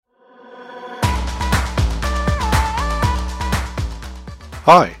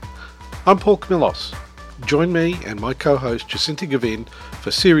Hi, I'm Paul Camillos. Join me and my co-host Jacinta Gavin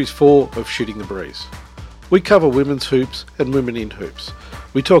for Series 4 of Shooting the Breeze. We cover women's hoops and women in hoops.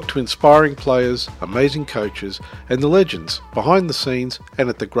 We talk to inspiring players, amazing coaches, and the legends behind the scenes and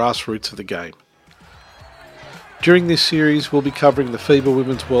at the grassroots of the game. During this series, we'll be covering the FIBA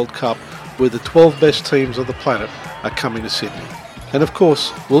Women's World Cup, where the 12 best teams on the planet are coming to Sydney. And of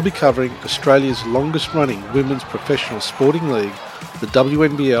course, we'll be covering Australia's longest-running women's professional sporting league, the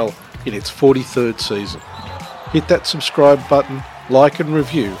WNBL, in its 43rd season. Hit that subscribe button, like and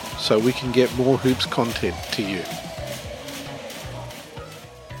review so we can get more hoops content to you.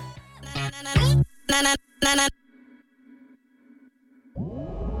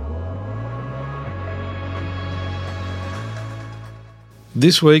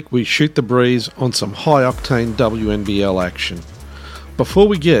 This week we shoot the breeze on some high-octane WNBL action. Before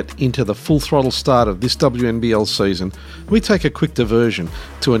we get into the full-throttle start of this WNBL season, we take a quick diversion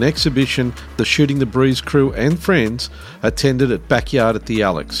to an exhibition the Shooting the Breeze crew and friends attended at Backyard at the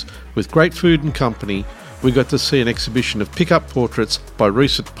Alex. With great food and company, we got to see an exhibition of pick-up portraits by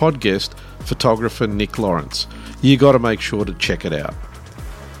recent pod guest, photographer Nick Lawrence. You got to make sure to check it out.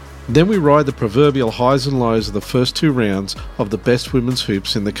 Then we ride the proverbial highs and lows of the first two rounds of the best women's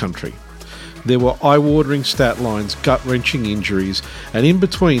hoops in the country. There were eye-watering stat lines, gut-wrenching injuries, and in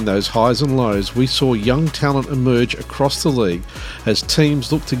between those highs and lows, we saw young talent emerge across the league as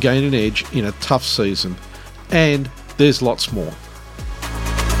teams look to gain an edge in a tough season. And there's lots more.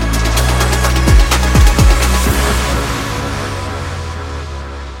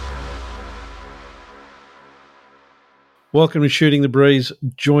 Welcome to Shooting the Breeze.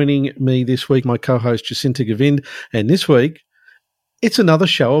 Joining me this week, my co-host Jacinta Gavin, and this week, it's another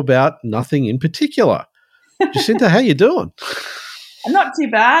show about nothing in particular. Jacinta, how you doing? Not too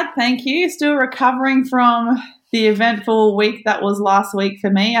bad, thank you. Still recovering from the eventful week that was last week for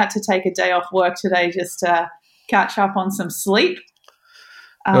me. I had to take a day off work today just to catch up on some sleep.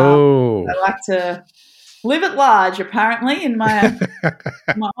 I like to live at large, apparently, in my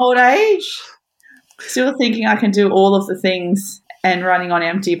old age. Still thinking I can do all of the things and running on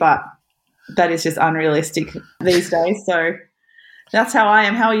empty, but that is just unrealistic these days. So that's how I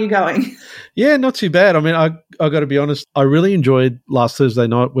am. How are you going? Yeah, not too bad. I mean, I got to be honest, I really enjoyed last Thursday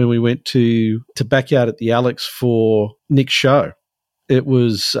night when we went to Backyard at the Alex for Nick's show. It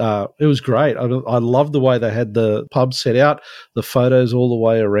was great. I loved the way they had the pub set out, the photos all the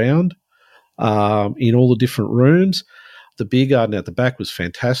way around, in all the different rooms. The beer garden at the back was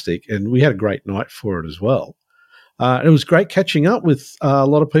fantastic, and we had a great night for it as well. It was great catching up with a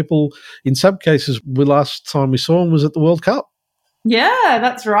lot of people. In some cases, the last time we saw them was at the World Cup. Yeah,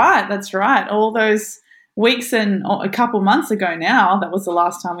 that's right. That's right. All those weeks and a couple months ago now, that was the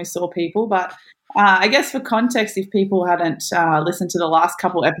last time we saw people. But I guess for context, if people hadn't listened to the last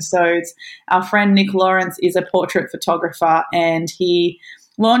couple episodes, our friend Nick Lawrence is a portrait photographer, and he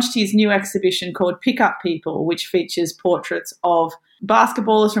launched his new exhibition called Pick Up People, which features portraits of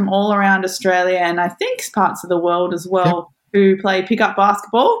basketballers from all around Australia and I think parts of the world as well, who play pickup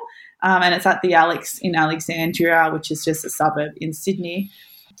basketball. And it's at the Alex in Alexandria, which is just a suburb in Sydney.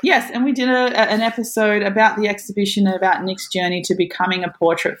 Yes, and we did an episode about the exhibition and about Nick's journey to becoming a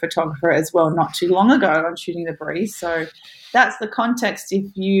portrait photographer as well not too long ago on Shooting the Breeze. So that's the context. If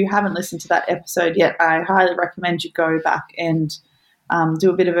you haven't listened to that episode yet, I highly recommend you go back and do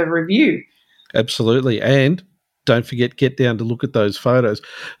a bit of a review. Absolutely. And don't forget, get down to look at those photos. It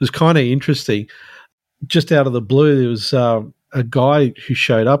was kind of interesting. Just out of the blue, there was a guy who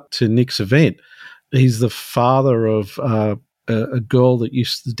showed up to Nick's event. He's the father of a girl that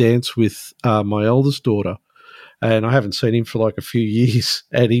used to dance with my eldest daughter. And I haven't seen him for like a few years.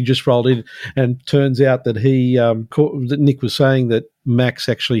 And he just rolled in, and turns out that that Nick was saying that Max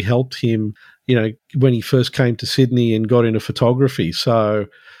actually helped him, when he first came to Sydney and got into photography. So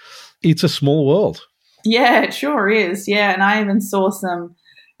it's a small world. Yeah, it sure is. Yeah, and I even saw some,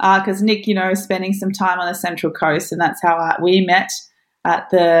 because Nick, is spending some time on the Central Coast, and that's how we met at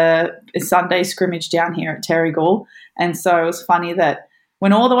the Sunday scrimmage down here at Terrigal. And so it was funny that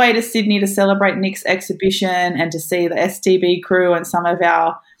went all the way to Sydney to celebrate Nick's exhibition and to see the STB crew and some of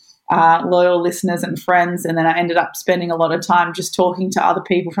our loyal listeners and friends, and then I ended up spending a lot of time just talking to other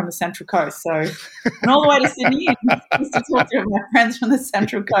people from the Central Coast. So went all the way to Sydney just to talk to my friends from the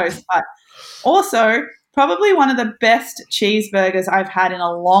Central Coast. But also probably one of the best cheeseburgers I've had in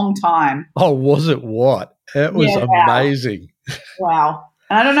a long time. Oh, was it what? It was amazing. Wow.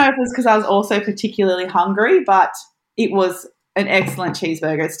 And I don't know if it was because I was also particularly hungry, but it was an excellent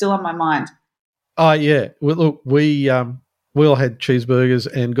cheeseburger. It's still on my mind. Oh, yeah. Well, look, we all had cheeseburgers,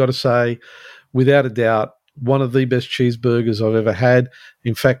 and got to say, without a doubt, one of the best cheeseburgers I've ever had.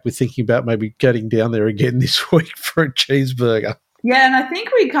 In fact, we're thinking about maybe getting down there again this week for a cheeseburger. Yeah, and I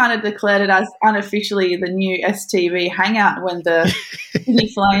think we kind of declared it as unofficially the new STV hangout when the Sydney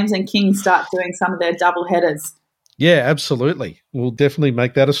Flames and Kings start doing some of their double headers. Yeah, absolutely. We'll definitely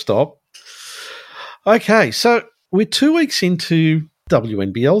make that a stop. Okay, so we're 2 weeks into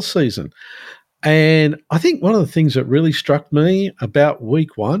WNBL season. And I think one of the things that really struck me about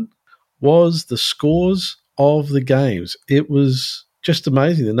week one was the scores of the games. It was just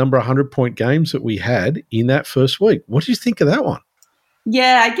amazing, the number of 100-point games that we had in that first week. What do you think of that one?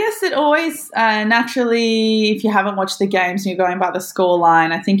 Yeah, I guess it always naturally, if you haven't watched the games and you're going by the score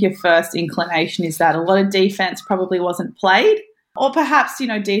line, I think your first inclination is that a lot of defense probably wasn't played, or perhaps,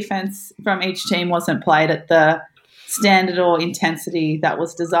 defense from each team wasn't played at the standard or intensity that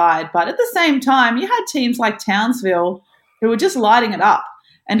was desired. But at the same time, you had teams like Townsville who were just lighting it up.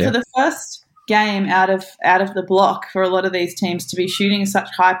 And for the first game out of the block for a lot of these teams to be shooting such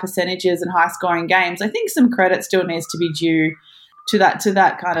high percentages and high-scoring games, I think some credit still needs to be due to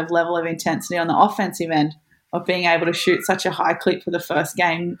that kind of level of intensity on the offensive end of being able to shoot such a high clip for the first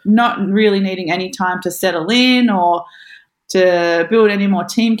game, not really needing any time to settle in or to build any more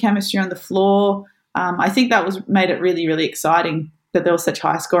team chemistry on the floor. I think that made it really, really exciting that there were such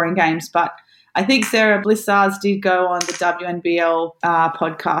high-scoring games. But I think Sarah Blissards did go on the WNBL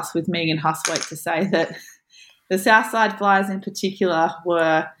podcast with Megan Hustwaite to say that the Southside Flyers in particular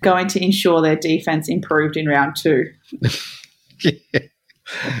were going to ensure their defense improved in round 2. Yeah.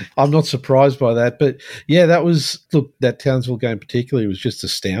 I'm not surprised by that. But, yeah, that Townsville game particularly was just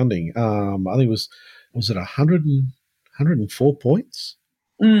astounding. I think it was it 104 points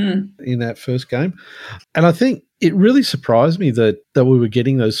in that first game? And I think it really surprised me that we were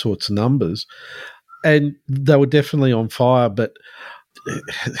getting those sorts of numbers. And they were definitely on fire. But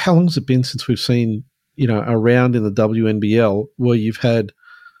how long has it been since we've seen, a round in the WNBL where you've had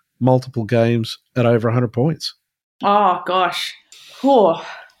multiple games at over 100 points? Oh, gosh. Oh,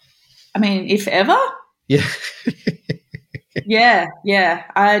 I mean, if ever? Yeah. Yeah.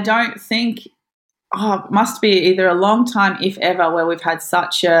 I don't think it must be either a long time, if ever, where we've had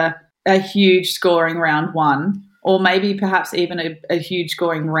such a huge scoring round one, or maybe perhaps even a huge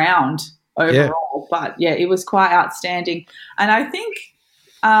scoring round overall. Yeah. But, yeah, it was quite outstanding. And I think,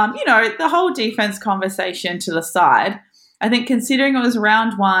 the whole defense conversation to the side, I think considering it was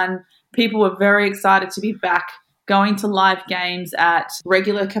round one, people were very excited to be back going to live games at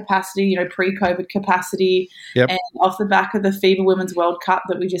regular capacity, pre-COVID capacity, and off the back of the FIBA Women's World Cup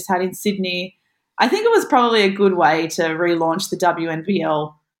that we just had in Sydney. I think it was probably a good way to relaunch the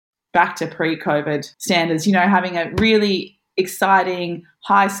WNBL back to pre-COVID standards, having a really exciting,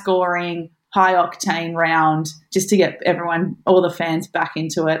 high-scoring, high-octane round just to get all the fans back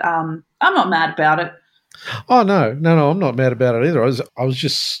into it. I'm not mad about it. Oh, no, I'm not mad about it either. I was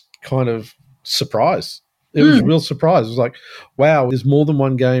just kind of surprised. It was a real surprise. It was like, wow, there's more than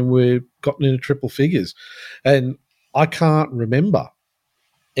one game we've gotten into triple figures. And I can't remember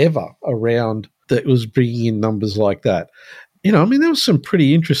ever a round that was bringing in numbers like that. There was some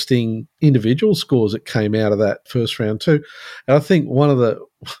pretty interesting individual scores that came out of that first round too. And I think one of the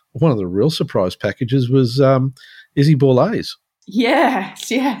real surprise packages was Izzy Borlase. Yeah.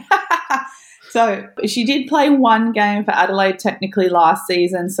 So she did play one game for Adelaide technically last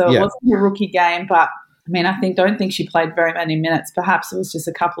season, so it wasn't a rookie game, but I don't think she played very many minutes. Perhaps it was just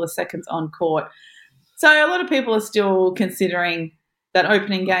a couple of seconds on court. So a lot of people are still considering that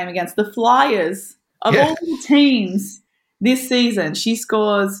opening game against the Flyers. Of all the teams this season, she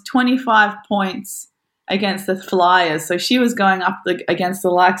scores 25 points against the Flyers. So she was going up against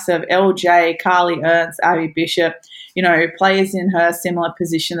the likes of LJ, Carly Ernst, Abby Bishop, players in her similar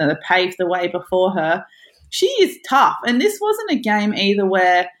position that have paved the way before her. She is tough. And this wasn't a game either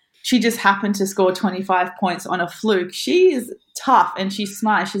where she just happened to score 25 points on a fluke. She is tough and she's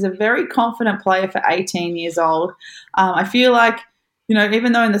smart. She's a very confident player for 18 years old. I feel like,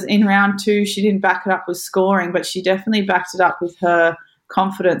 even though in round 2 she didn't back it up with scoring, but she definitely backed it up with her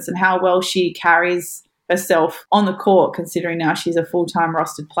confidence and how well she carries herself on the court, considering now she's a full-time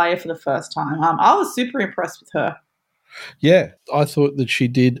rostered player for the first time. I was super impressed with her. Yeah, I thought that she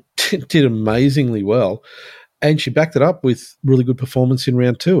did amazingly well. And she backed it up with really good performance in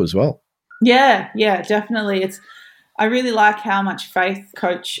round 2 as well. Yeah, definitely. I really like how much faith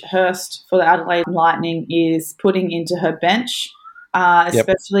Coach Hurst for the Adelaide Lightning is putting into her bench,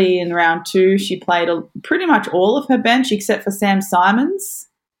 especially in round 2. She played pretty much all of her bench except for Sam Simons.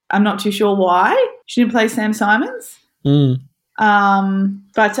 I'm not too sure why she didn't play Sam Simons. Otherwise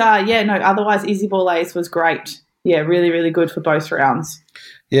Izzy Borlase was great. yeah, really, really good for both rounds.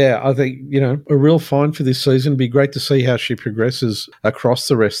 Yeah, I think, a real find for this season. It'd be great to see how she progresses across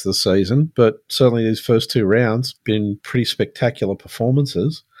the rest of the season, but certainly these first 2 rounds been pretty spectacular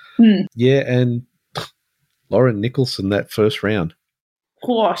performances. Yeah, and Lauren Nicholson, that first round.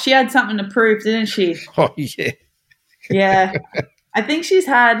 Oh, she had something to prove, didn't she? Oh, yeah. Yeah. I think she's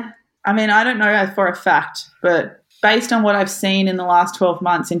had, I mean, I don't know for a fact, but based on what I've seen in the last 12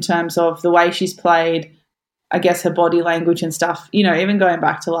 months in terms of the way she's played, I guess her body language and stuff, even going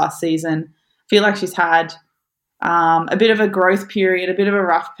back to last season, I feel like she's had a bit of a growth period, a bit of a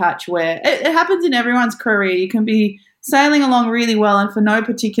rough patch where it happens in everyone's career. You can be sailing along really well and for no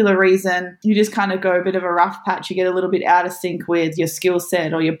particular reason, you just kind of go a bit of a rough patch. You get a little bit out of sync with your skill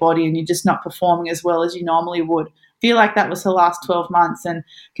set or your body and you're just not performing as well as you normally would. I feel like that was her last 12 months. And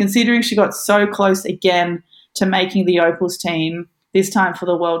considering she got so close again to making the Opals team, this time for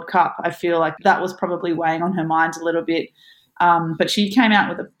the World Cup, I feel like that was probably weighing on her mind a little bit. But she came out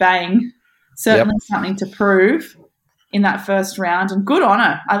with a bang, certainly something to prove in that first round, and good on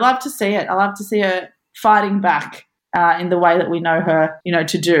her. I love to see it. I love to see her fighting back in the way that we know her,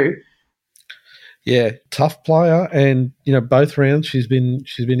 to do. Yeah, tough player, and both rounds she's been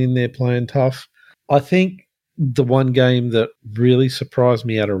in there playing tough. I think the one game that really surprised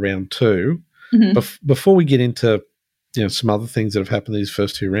me out of round 2, before we get into some other things that have happened these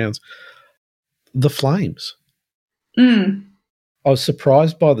first 2 rounds, the Flames. I was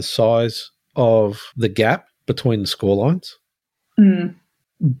surprised by the size of the gap between the scorelines.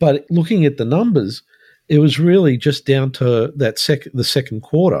 But looking at the numbers, it was really just down to that the second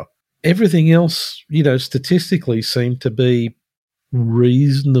quarter. Everything else, statistically seemed to be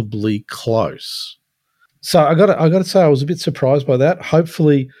reasonably close. So I got to say I was a bit surprised by that.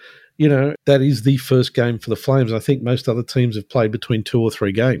 Hopefully, that is the first game for the Flames. I think most other teams have played between 2 or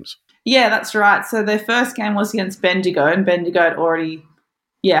 3 games. Yeah, that's right. So their first game was against Bendigo, and Bendigo had already,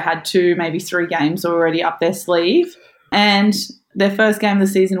 had 2, maybe 3 games already up their sleeve. And their first game of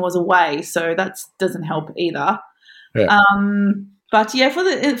the season was away, so that doesn't help either. Yeah. But yeah,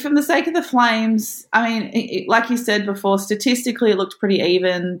 from the sake of the Flames, I mean, like you said before, statistically it looked pretty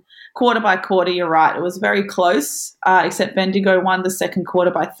even. Quarter by quarter, you're right. It was very close, except Bendigo won the second quarter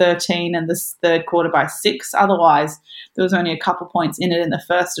by 13 and the third quarter by 6. Otherwise, there was only a couple points in it in the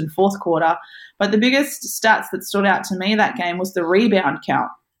first and fourth quarter. But the biggest stats that stood out to me that game was the rebound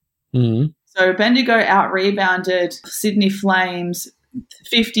count. So Bendigo out-rebounded Sydney Flames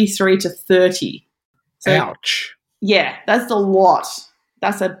 53-30. So, ouch. Yeah, that's a lot.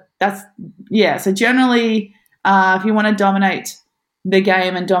 So generally, if you want to dominate the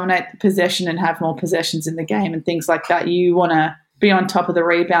game and dominate the possession and have more possessions in the game and things like that, you want to be on top of the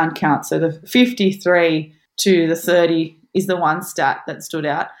rebound count. So the 53 to the 30 is the one stat that stood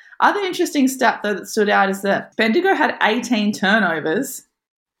out. Other interesting stat, though, that stood out is that Bendigo had 18 turnovers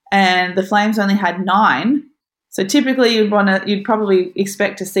and the Flames only had 9. So typically you'd probably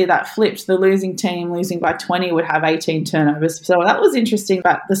expect to see that flipped. The losing team, losing by 20, would have 18 turnovers. So that was interesting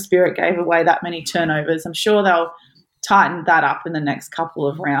that the Spirit gave away that many turnovers. I'm sure they'll tighten that up in the next couple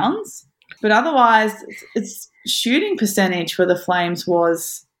of rounds. But otherwise, its shooting percentage for the Flames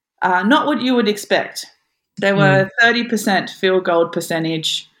was not what you would expect. They were 30% field goal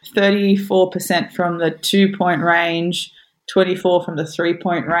percentage, 34% from the 2-point range, 24 from the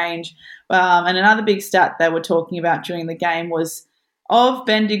 3-point range. And another big stat they were talking about during the game was of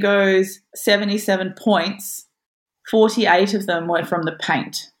Bendigo's 77 points, 48 of them were from the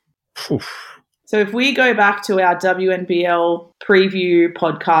paint. Oof. So if we go back to our WNBL preview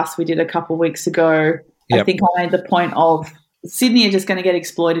podcast we did a couple of weeks ago, I think I made the point of Sydney are just going to get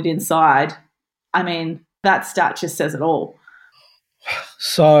exploited inside. I mean, that stat just says it all.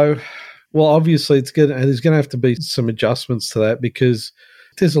 So, well, obviously there's going to have to be some adjustments to that because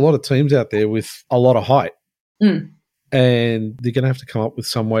there's a lot of teams out there with a lot of height. And they're going to have to come up with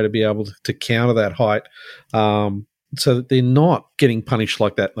some way to be able to counter that height so that they're not getting punished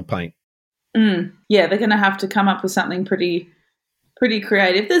like that in the paint. Yeah, they're going to have to come up with something pretty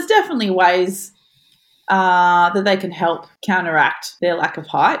creative. There's definitely ways that they can help counteract their lack of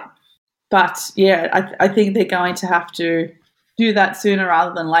height. But, yeah, I think they're going to have to do that sooner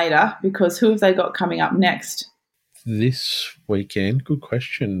rather than later because who have they got coming up next? This weekend? Good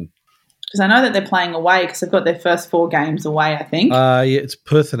question. Because I know that they're playing away because they've got their first 4 games away, I think. Yeah, it's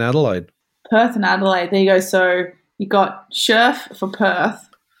Perth and Adelaide. Perth and Adelaide. There you go. So you got Scherf for Perth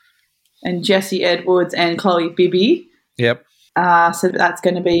and Jessie Edwards and Chloe Bibby. Yep. So that's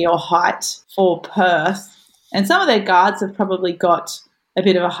going to be your height for Perth. And some of their guards have probably got a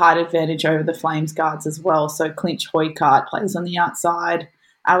bit of a height advantage over the Flames guards as well. So Clinch Hoycart plays on the outside.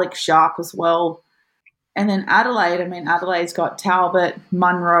 Alex Sharp as well. And then Adelaide, I mean, Adelaide's got Talbot,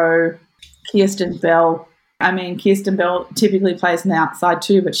 Munro, Kirsten Bell. I mean, Kirsten Bell typically plays on the outside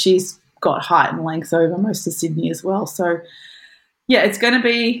too, but she's got height and length over most of Sydney as well. So, yeah, it's going to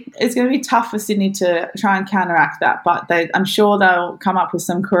be tough for Sydney to try and counteract that, but I'm sure they'll come up with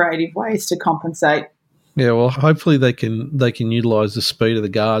some creative ways to compensate. Yeah, well, hopefully they can utilise the speed of the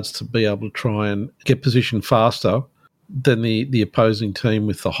guards to be able to try and get position faster than the opposing team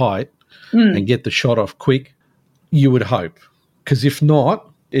with the height and get the shot off quick. You would hope, because if not,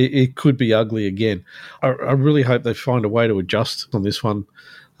 it could be ugly again. I really hope they find a way to adjust on this one.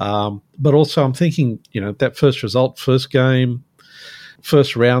 But also, I'm thinking, that first result, first game,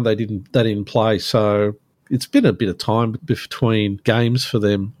 first round, they didn't play, so it's been a bit of time between games for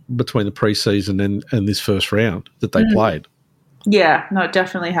them, between the preseason and this first round that they played. Yeah, no, it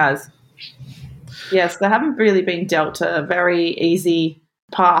definitely has. Yes, they haven't really been dealt a very easy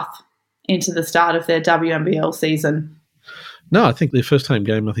path into the start of their WNBL season. No, I think their first home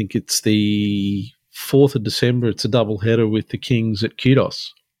game, I think it's the 4th of December. It's a doubleheader with the Kings at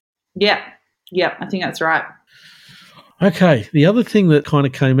Kudos. Yeah, I think that's right. Okay, the other thing that kind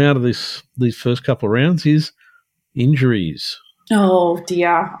of came out of these first couple of rounds is injuries. Oh,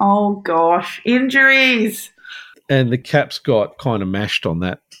 dear. Oh, gosh. Injuries. And the Caps got kind of mashed on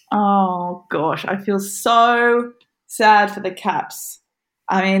that. Oh, gosh. I feel so sad for the Caps.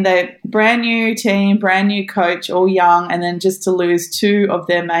 I mean, they're brand new team, brand new coach, all young, and then just to lose two of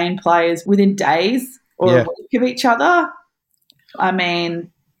their main players within days or a week of each other. I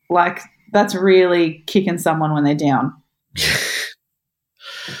mean, that's really kicking someone when they're down.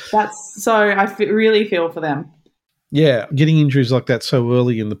 I really feel for them. Yeah, getting injuries like that so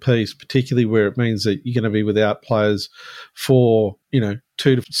early in the piece, particularly where it means that you're going to be without players for 2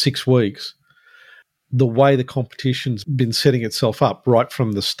 to 6 weeks. The way the competition's been setting itself up right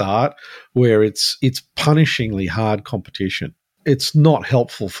from the start, where it's punishingly hard competition. It's not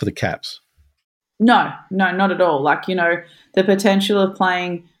helpful for the Caps. No, not at all. The potential of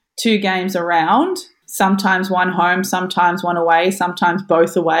playing 2 games around, sometimes one home, sometimes one away, sometimes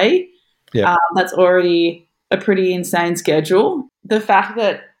both away. Yeah, that's already a pretty insane schedule. The fact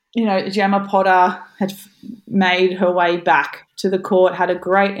that, Gemma Potter had made her way back to the court, had a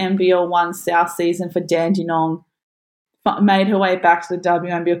great NBL 1 South season for Dandenong, made her way back to the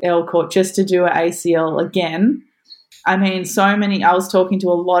WNBL court just to do an ACL again. I mean, I was talking to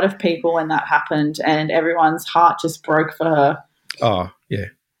a lot of people when that happened and everyone's heart just broke for her. Oh, yeah.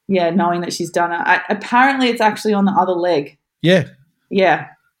 Yeah, knowing that she's done it. Apparently it's actually on the other leg. Yeah. Yeah.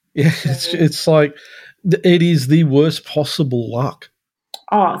 Yeah, it's like it is the worst possible luck.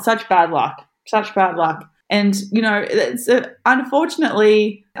 Oh, such bad luck. And, it's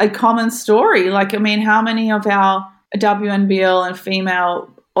unfortunately a common story. How many of our WNBL and female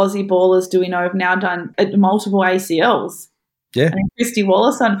Aussie ballers do we know have now done multiple ACLs? Yeah. Christy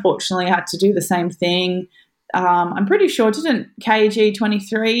Wallace, unfortunately, had to do the same thing. I'm pretty sure, didn't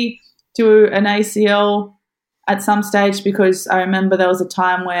KG23 do an ACL at some stage? Because I remember there was a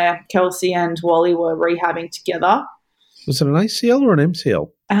time where Kelsey and Wally were rehabbing together. Was it an ACL or an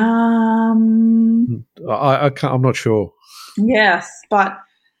MCL? I'm not sure. Yes, but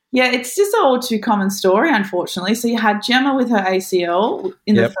yeah, it's just an all too common story, unfortunately. So you had Gemma with her ACL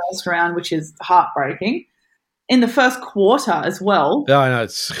in the first round, which is heartbreaking. In the first quarter as well. Yeah, I know.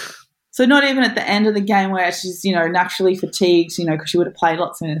 So not even at the end of the game where she's, naturally fatigued, because she would have played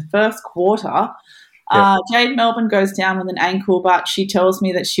lots in the first quarter. Jade Melbourne goes down with an ankle, but she tells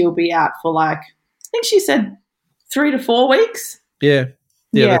me that she'll be out for I think she said 3 to 4 weeks. Yeah,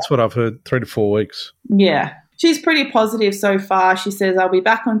 that's what I've heard, 3 to 4 weeks. Yeah. She's pretty positive so far. She says, I'll be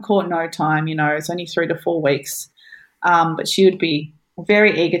back on court no time, it's only 3 to 4 weeks. But she would be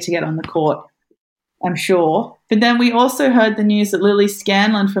very eager to get on the court, I'm sure. But then we also heard the news that Lily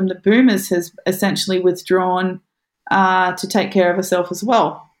Scanlon from the Boomers has essentially withdrawn to take care of herself as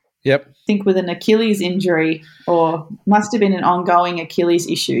well. Yep. I think with an Achilles injury, or must have been an ongoing Achilles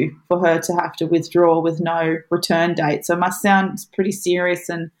issue for her to have to withdraw with no return date. So it must sound pretty serious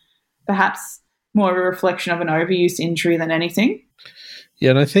and perhaps more of a reflection of an overuse injury than anything. Yeah,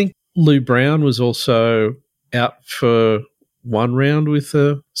 and I think Lou Brown was also out for one round with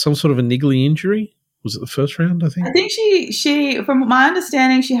some sort of a niggly injury. Was it the first round, I think? I think she from my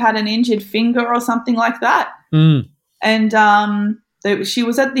understanding, she had an injured finger or something like that. And she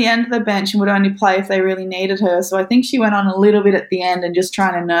was at the end of the bench and would only play if they really needed her. So I think she went on a little bit at the end and just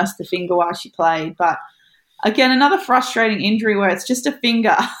trying to nurse the finger while she played. But again, another frustrating injury where it's just a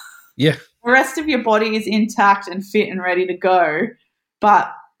finger. Yeah. The rest of your body is intact and fit and ready to go.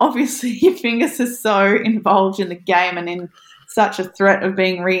 But obviously your fingers are so involved in the game and in such a threat of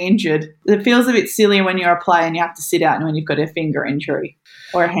being re-injured. It feels a bit silly when you're a player and you have to sit out and when you've got a finger injury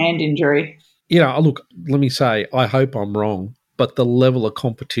or a hand injury. Look, let me say, I hope I'm wrong, but the level of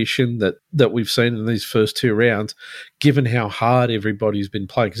competition that we've seen in these first two rounds, given how hard everybody's been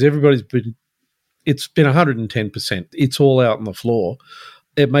playing, because it's been 110%. It's all out on the floor.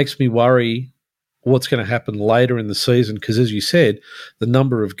 It makes me worry what's going to happen later in the season because, as you said, the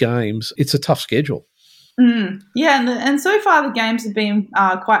number of games, it's a tough schedule. Yeah, and so far the games have been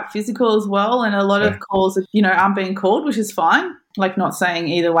quite physical as well, and a lot of calls, aren't being called, which is fine. Like, not saying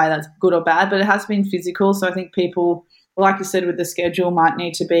either way that's good or bad, but it has been physical. So I think people, like you said, with the schedule, might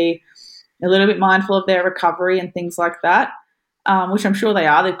need to be a little bit mindful of their recovery and things like that, which I'm sure they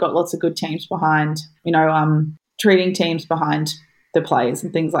are. They've got lots of good teams behind, treating teams behind the players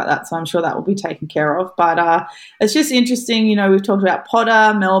and things like that. So I'm sure that will be taken care of. But it's just interesting, we've talked about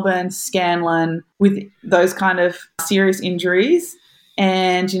Potter, Melbourne, Scanlon with those kind of serious injuries.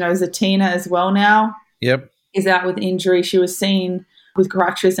 And, Zatina as well now is out with injury. She was seen with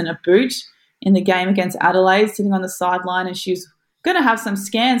crutches and a boot in the game against Adelaide, sitting on the sideline, and she's going to have some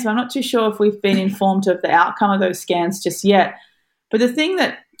scans. But I'm not too sure if we've been informed of the outcome of those scans just yet. But the thing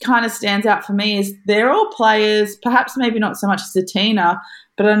that kind of stands out for me is they're all players, perhaps maybe not so much Zatina,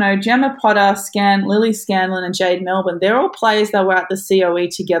 but I know Gemma Potter, Lily Scanlon and Jade Melbourne, they're all players that were at the COE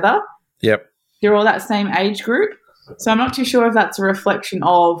together. Yep. They're all that same age group. So I'm not too sure if that's a reflection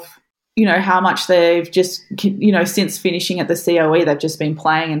of, how much they've just, since finishing at the COE, they've just been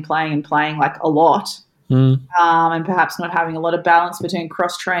playing and playing and playing like a lot. And perhaps not having a lot of balance between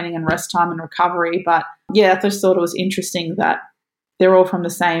cross-training and rest time and recovery. But, yeah, I just thought it was interesting that they're all from the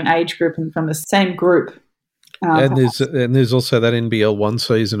same age group and from the same group. And there's also that NBL 1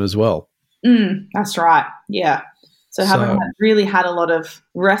 season as well. That's right, yeah. So haven't really had a lot of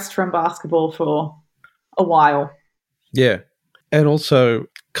rest from basketball for a while. Yeah. And also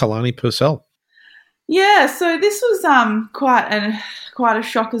Kalani Purcell. Yeah, so this was quite a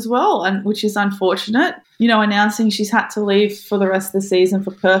shock as well, and which is unfortunate. Announcing she's had to leave for the rest of the season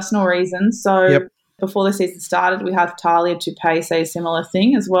for personal reasons. So before the season started, we had Talia Tupay say a similar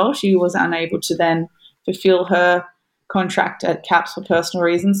thing as well. She was unable to then fulfill her contract at Caps for personal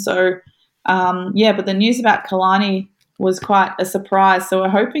reasons. So, but the news about Kalani was quite a surprise. So we're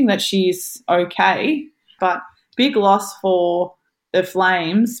hoping that she's okay, but big loss for the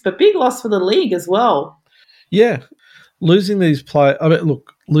Flames, but big loss for the league as well. Yeah. Losing these players,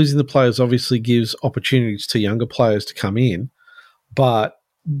 losing the players obviously gives opportunities to younger players to come in, but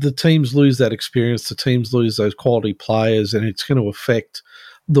the teams lose that experience, the teams lose those quality players, and it's going to affect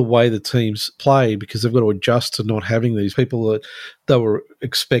the way the teams play because they've got to adjust to not having these people that they were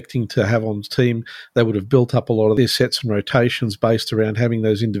expecting to have on the team. They would have built up a lot of their sets and rotations based around having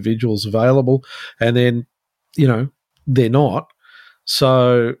those individuals available, and then, they're not.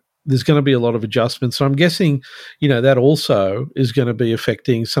 So there's going to be a lot of adjustments. So I'm guessing, that also is going to be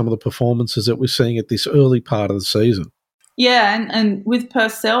affecting some of the performances that we're seeing at this early part of the season. Yeah, and with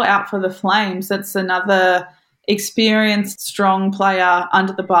Purcell out for the Flames, that's another experienced, strong player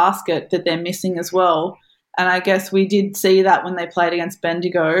under the basket that they're missing as well. And I guess we did see that when they played against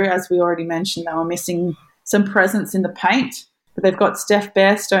Bendigo. As we already mentioned, they were missing some presence in the paint. But they've got Steph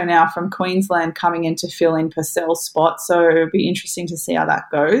Bairstow now from Queensland coming in to fill in Purcell's spot. So it'll be interesting to see how that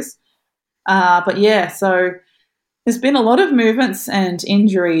goes. So there's been a lot of movements and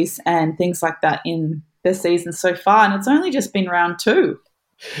injuries and things like that in the season so far, and it's only just been round 2.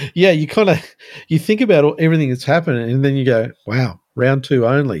 Yeah, you think about everything that's happened, and then you go, wow, round 2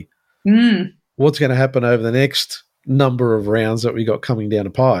 only. What's going to happen over the next number of rounds that we got coming down the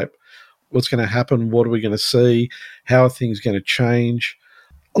pipe? What's going to happen? What are we going to see? How are things going to change?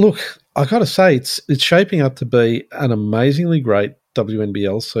 Look, I got to say, it's shaping up to be an amazingly great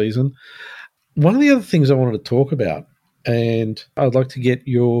WNBL season. One of the other things I wanted to talk about, and I'd like to get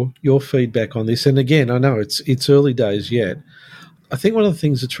your feedback on this. And again, I know it's early days yet. I think one of the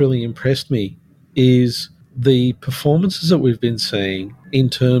things that's really impressed me is the performances that we've been seeing in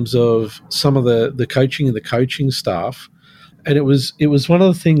terms of some of the coaching and the coaching staff. And it was one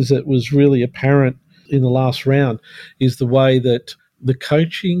of the things that was really apparent in the last round is the way that the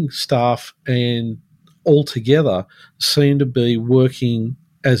coaching staff and all together seem to be working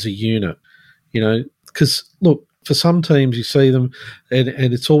as a unit. Because look, for some teams you see them and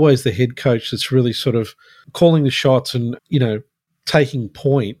it's always the head coach that's really sort of calling the shots and, taking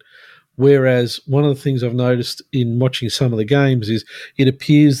point. Whereas one of the things I've noticed in watching some of the games is it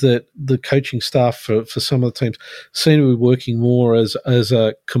appears that the coaching staff for some of the teams seem to be working more as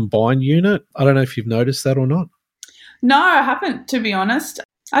a combined unit. I don't know if you've noticed that or not. No, I haven't, to be honest.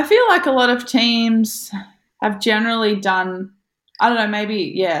 I feel like a lot of teams have generally done I don't know,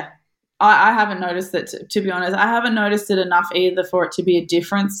 maybe, yeah. I haven't noticed it, to be honest. I haven't noticed it enough either for it to be a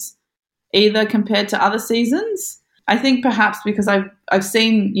difference either compared to other seasons. I think perhaps because I've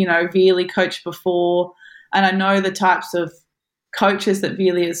seen, Veerley coach before, and I know the types of coaches that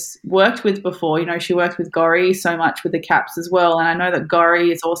Veerley has worked with before. She worked with Gorry so much with the Caps as well, and I know that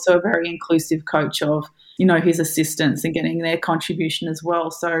Gorry is also a very inclusive coach of, his assistants and getting their contribution as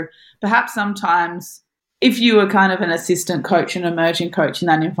well. So perhaps sometimes if you were kind of an assistant coach, an emerging coach in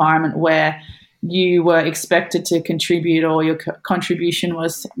that environment where you were expected to contribute or your contribution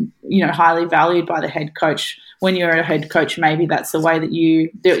was, highly valued by the head coach, when you're a head coach, maybe that's the way that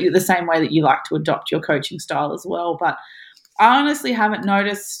the same way that you like to adopt your coaching style as well. But I honestly haven't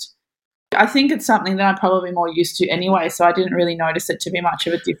noticed. I think it's something that I'm probably more used to anyway, so I didn't really notice it to be much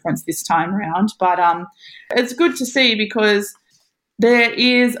of a difference this time around. But it's good to see because there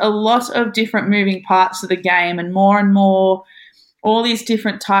is a lot of different moving parts to the game and more all these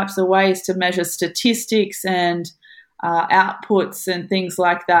different types of ways to measure statistics and outputs and things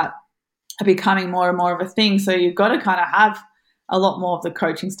like that are becoming more and more of a thing. So you've got to kind of have a lot more of the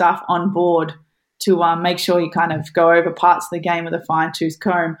coaching staff on board to make sure you kind of go over parts of the game with a fine-tooth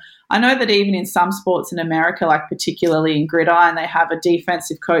comb. I know that even in some sports in America, like particularly in gridiron, they have a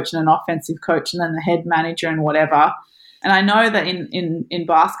defensive coach and an offensive coach and then the head manager and whatever. And I know that in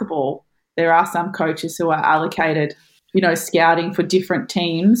basketball, there are some coaches who are allocated, scouting for different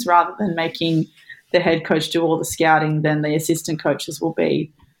teams rather than making the head coach do all the scouting. Then the assistant coaches will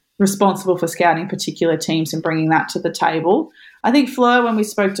be responsible for scouting particular teams and bringing that to the table. I think Fleur, when we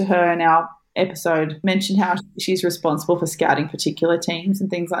spoke to her in our episode, mentioned how she's responsible for scouting particular teams and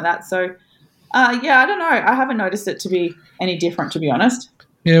things like that. So, I don't know. I haven't noticed it to be any different, to be honest.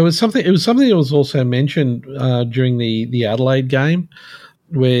 Yeah, it was something that was also mentioned during the Adelaide game,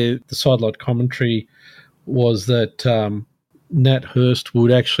 where the sideline commentary was that Nat Hurst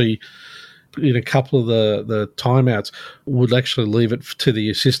would actually, in a couple of the timeouts, would actually leave it to the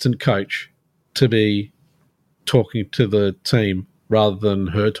assistant coach to be talking to the team rather than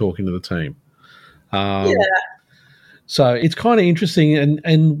her talking to the team. So it's kind of interesting,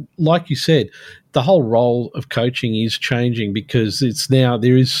 and like you said, the whole role of coaching is changing because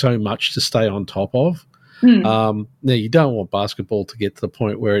there is so much to stay on top of. Now, you don't want basketball to get to the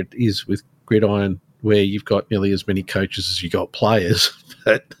point where it is with gridiron, where you've got nearly as many coaches as you got players.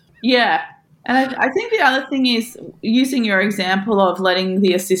 But yeah, and I think the other thing is using your example of letting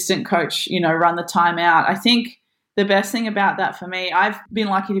the assistant coach, run the timeout. I think the best thing about that for me, I've been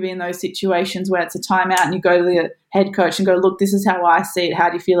lucky to be in those situations where it's a timeout and you go to the head coach and go, look, this is how I see it. How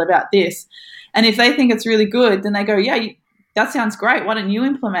do you feel about this? And if they think it's really good, then they go, yeah, that sounds great. Why don't you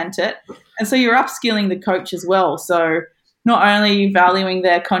implement it? And so you're upskilling the coach as well. So not only are you valuing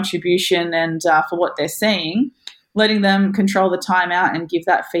their contribution and for what they're seeing, letting them control the timeout and give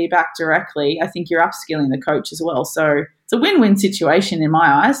that feedback directly, I think you're upskilling the coach as well. So it's a win-win situation in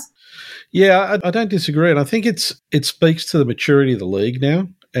my eyes. Yeah, I don't disagree. And I think it speaks to the maturity of the league now,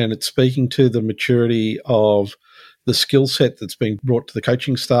 and it's speaking to the maturity of the skill set that's being brought to the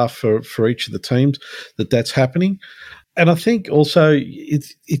coaching staff for each of the teams, that's happening. And I think also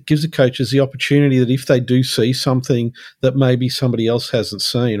it gives the coaches the opportunity that if they do see something that maybe somebody else hasn't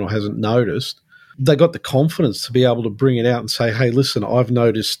seen or hasn't noticed, they got the confidence to be able to bring it out and say, hey, listen, I've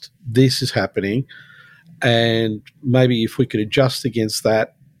noticed this is happening, and maybe if we could adjust against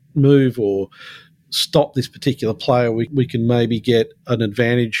that move or stop this particular player, we can maybe get an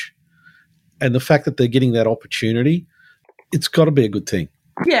advantage. And the fact that they're getting that opportunity, it's got to be a good thing.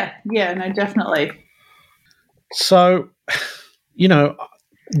 Yeah, no, definitely. So,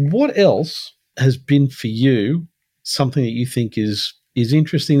 what else has been for you something that you think is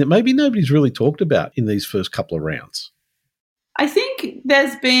interesting that maybe nobody's really talked about in these first couple of rounds? I think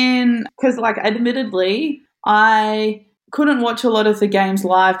there's been, because admittedly, I couldn't watch a lot of the games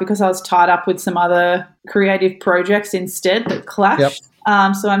live because I was tied up with some other creative projects instead that clashed.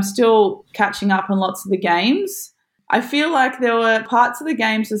 Yep. So I'm still catching up on lots of the games. I feel like there were parts of the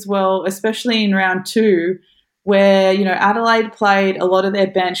games as well, especially in round 2, where, Adelaide played a lot of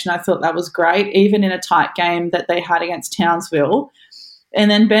their bench, and I thought that was great, even in a tight game that they had against Townsville. And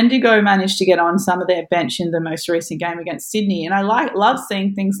then Bendigo managed to get on some of their bench in the most recent game against Sydney, and I love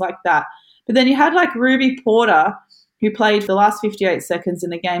seeing things like that. But then you had Ruby Porter, who played the last 58 seconds in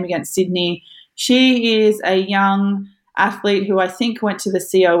the game against Sydney. She is a young athlete who I think went to the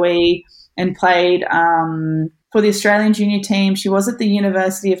COE and played for the Australian junior team. She was at the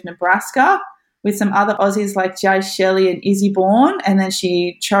University of Nebraska with some other Aussies like Jai Shelley and Izzy Bourne, and then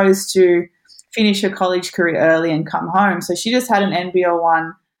she chose to finish her college career early and come home. So she just had an NBL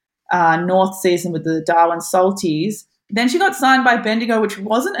 1 North season with the Darwin Salties Then she got signed by Bendigo, which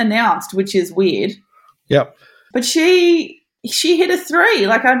wasn't announced, which is weird. Yep. But she hit a 3.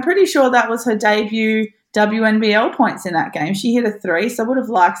 Like, I'm pretty sure that was her debut WNBL points in that game. She hit a 3, so I would have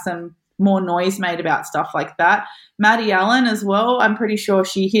liked some more noise made about stuff like that. Maddie Allen as well, I'm pretty sure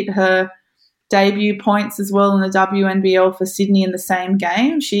she hit her debut points as well in the WNBL for Sydney in the same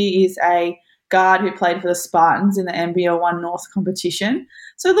game. She is a guard who played for the Spartans in the NBL 1 North competition.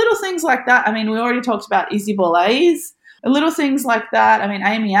 So little things like that. I mean, we already talked about Izzy Boulais. Little things like that. I mean,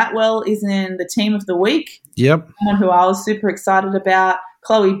 Amy Atwell is in the team of the week. Yep. Someone who I was super excited about.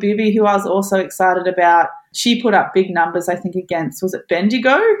 Chloe Bibby, who I was also excited about. She put up big numbers, I think, against, was it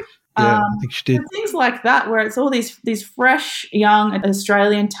Bendigo? Yeah, I think she did. Things like that, where it's all these fresh, young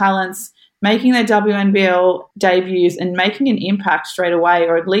Australian talents making their WNBL debuts and making an impact straight away,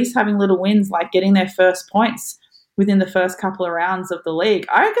 or at least having little wins like getting their first points within the first couple of rounds of the league.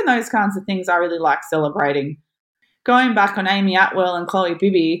 I reckon those kinds of things I really like celebrating. Going back on Amy Atwell and Chloe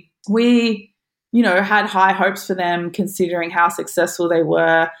Bibby, we, had high hopes for them considering how successful they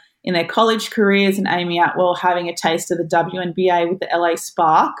were in their college careers, and Amy Atwell having a taste of the WNBA with the LA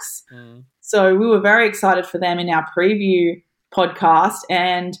Sparks. Mm. So we were very excited for them in our preview podcast,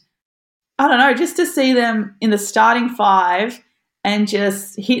 and I don't know, just to see them in the starting 5 and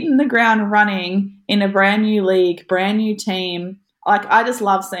just hitting the ground running in a brand new league, brand new team. Like, I just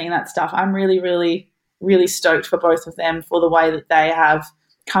love seeing that stuff. I'm really, really, really stoked for both of them for the way that they have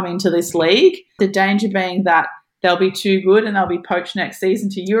come into this league. The danger being that they'll be too good and they'll be poached next season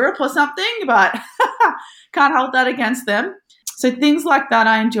to Europe or something, but can't hold that against them. So things like that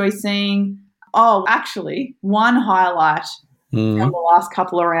I enjoy seeing. Oh, actually, one highlight from the last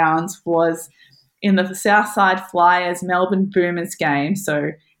couple of rounds was in the Southside Flyers Melbourne Boomers game.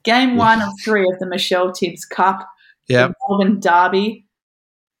 So game 1 of 3 of the Michelle Tibbs Cup, the Melbourne Derby.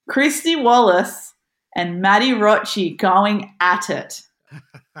 Christy Wallace and Maddie Rocci going at it.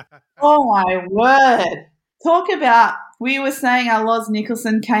 Oh, my word. Talk about, we were saying our Loz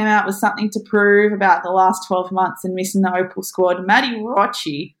Nicholson came out with something to prove about the last 12 months and missing the Opal squad. Maddie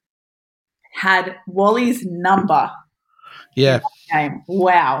Rocci had Wally's number. Yeah. Game.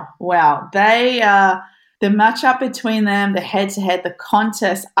 Wow. They, the matchup between them, the head-to-head, the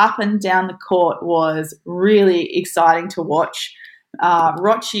contest up and down the court was really exciting to watch.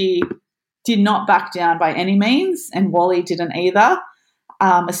 Rocci did not back down by any means, and Wally didn't either.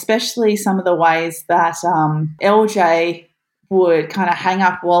 Especially some of the ways that LJ would kind of hang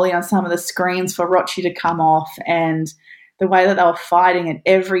up Wally on some of the screens for Rocci to come off, and the way that they were fighting at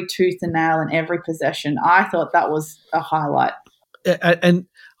every tooth and nail in every possession. I thought that was a highlight. And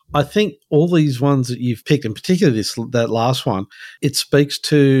I think all these ones that you've picked, and particularly that last one, it speaks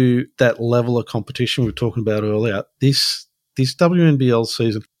to that level of competition we were talking about earlier. This WNBL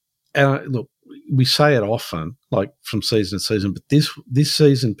season, and look, we say it often, like from season to season, but this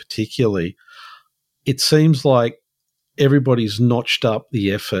season particularly, it seems like everybody's notched up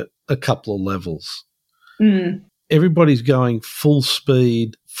the effort a couple of levels. Mm. Everybody's going full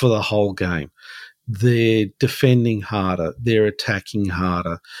speed for the whole game. They're defending harder. They're attacking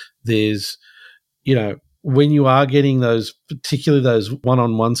harder. There's, when you are getting those, particularly those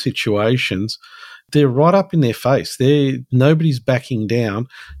one-on-one situations, they're right up in their face. Nobody's backing down.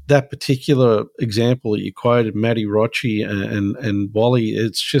 That particular example that you quoted, Maddie Rocci and Wally,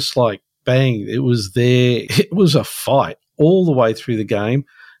 it's just like, bang, it was there. It was a fight all the way through the game.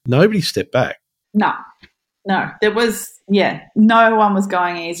 Nobody stepped back. No, there was, no one was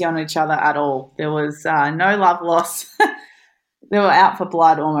going easy on each other at all. There was no love lost. They were out for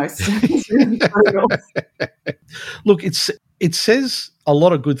blood almost. Look, it says a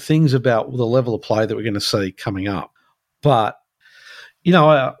lot of good things about the level of play that we're going to see coming up. But,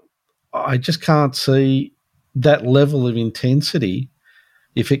 I just can't see that level of intensity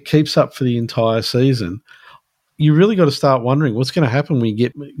if it keeps up for the entire season. You really got to start wondering what's going to happen when you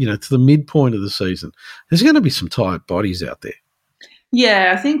get, to the midpoint of the season. There's going to be some tired bodies out there.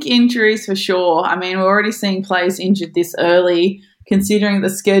 Yeah, I think injuries for sure. I mean, we're already seeing players injured this early, considering the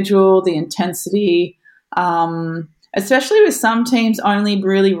schedule, the intensity, especially with some teams only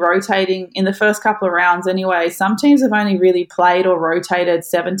really rotating in the first couple of rounds anyway. Some teams have only really played or rotated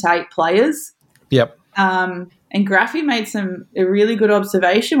 7 to 8 players. Yep. And Graffy made a really good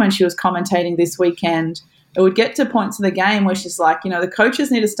observation when she was commentating this weekend. It would get to points of the game where she's like, the coaches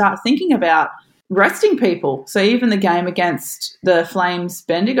need to start thinking about resting people. So even the game against the Flames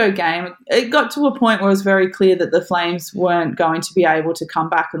Bendigo game, it got to a point where it was very clear that the Flames weren't going to be able to come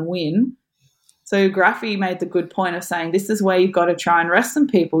back and win. So Graffy made the good point of saying this is where you've got to try and rest some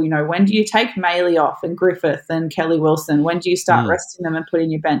people. When do you take Maley off and Griffith and Kelly Wilson? When do you start resting them and putting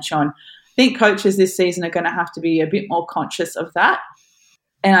your bench on? I think coaches this season are going to have to be a bit more conscious of that.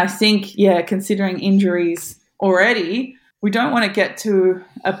 And I think, considering injuries already, we don't want to get to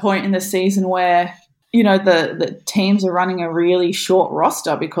a point in the season where, the teams are running a really short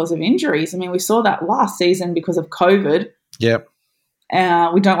roster because of injuries. I mean, we saw that last season because of COVID. Yep.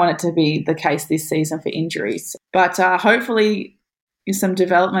 We don't want it to be the case this season for injuries. But hopefully some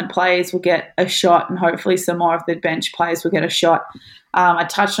development players will get a shot, and hopefully some more of the bench players will get a shot. I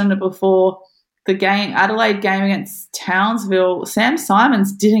touched on it before. The Adelaide game against Townsville, Sam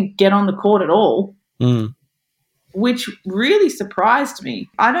Simons didn't get on the court at all, which really surprised me.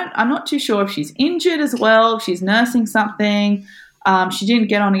 I'm not too sure if she's injured as well, if she's nursing something. She didn't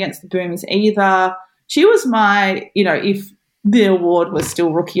get on against the Boomers either. She was my, if the award was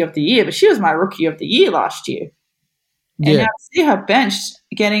still Rookie of the Year, but she was my Rookie of the Year last year. And now to see her benched,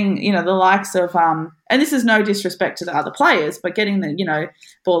 getting, the likes of, and this is no disrespect to the other players, but getting the,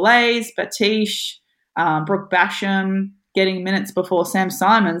 Borlase, Batish, Brooke Basham, getting minutes before Sam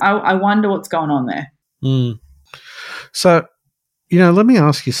Simons, I wonder what's going on there. So, let me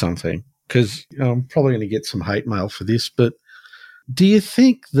ask you something, because I'm probably going to get some hate mail for this, but do you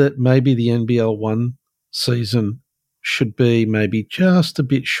think that maybe the NBL 1 season should be maybe just a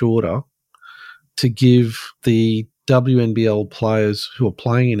bit shorter to give the WNBL players who are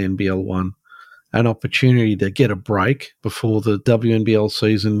playing in NBL 1 an opportunity to get a break before the WNBL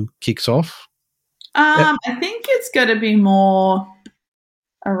season kicks off? I think it's going to be more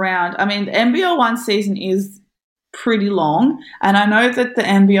around, the NBL 1 season is pretty long, and I know that the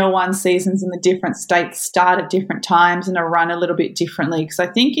NBL 1 seasons in the different states start at different times and are run a little bit differently, because I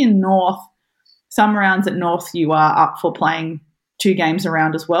think in North, some rounds at North you are up for playing 2 games a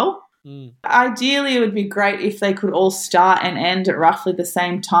round as well. Ideally, it would be great if they could all start and end at roughly the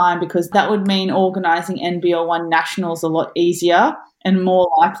same time, because that would mean organising NBL 1 nationals a lot easier, and more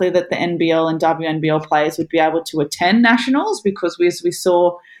likely that the NBL and WNBL players would be able to attend nationals, because as we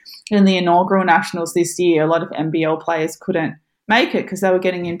saw in the inaugural nationals this year, a lot of NBL players couldn't make it because they were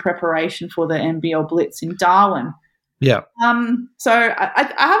getting in preparation for the NBL Blitz in Darwin. Yeah. So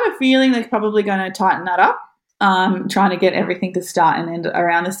I have a feeling they're probably going to tighten that up. Trying to get everything to start and end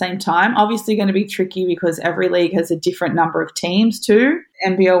around the same time. Obviously going to be tricky because every league has a different number of teams too.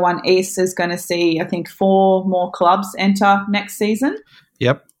 NBL 1 East is going to see, I think, 4 more clubs enter next season.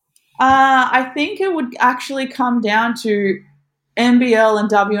 Yep. I think it would actually come down to NBL and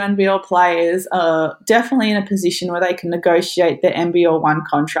WNBL players are definitely in a position where they can negotiate their NBL 1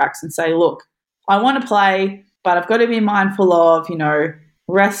 contracts and say, look, I want to play, but I've got to be mindful of,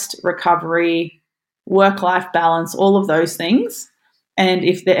 rest, recovery, work-life balance, all of those things. And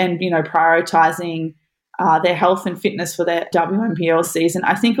if they're, prioritizing their health and fitness for their WNBL season,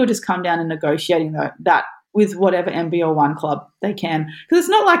 I think it'll just come down to negotiating that with whatever NBL 1 club they can. Because it's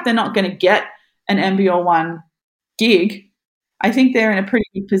not like they're not going to get an NBL 1 gig. I think they're in a pretty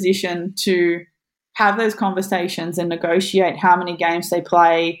good position to have those conversations and negotiate how many games they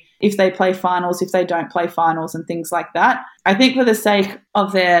play, if they play finals, if they don't play finals, and things like that. I think for the sake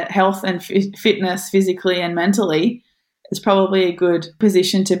of their health and fitness physically and mentally, it's probably a good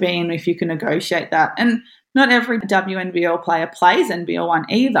position to be in if you can negotiate that. And not every WNBL player plays NBL 1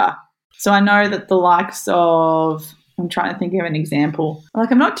 either. So I know that the likes of, I'm trying to think of an example.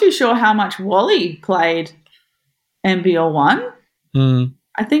 I'm not too sure how much Wally played NBL 1.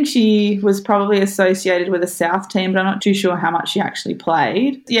 I think she was probably associated with a South team, but I'm not too sure how much she actually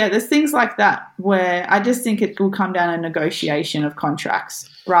played. Yeah, there's things like that where I just think it will come down to negotiation of contracts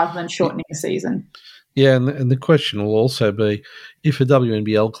rather than shortening a season. Yeah, and the question will also be, if a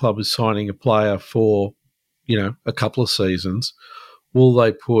WNBL club is signing a player for, a couple of seasons, will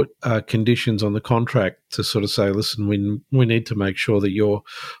they put conditions on the contract to sort of say, listen, we need to make sure that you're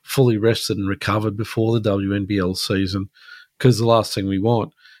fully rested and recovered before the WNBL season? Because the last thing we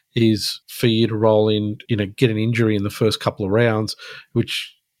want is for you to roll in, get an injury in the first couple of rounds,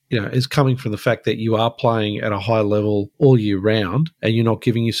 which, is coming from the fact that you are playing at a high level all year round and you're not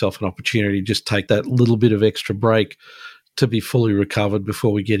giving yourself an opportunity to just take that little bit of extra break to be fully recovered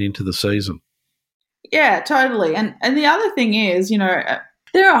before we get into the season. Yeah, totally. And the other thing is,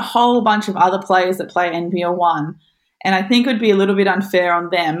 there are a whole bunch of other players that play NBL 1, and I think it would be a little bit unfair on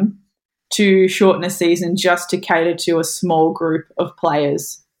them to shorten a season just to cater to a small group of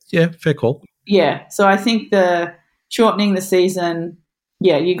players. Yeah, fair call. Yeah, so I think the shortening the season,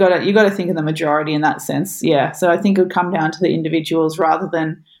 you got to think of the majority in that sense. Yeah, so I think it would come down to the individuals rather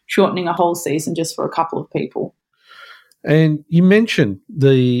than shortening a whole season just for a couple of people. And you mentioned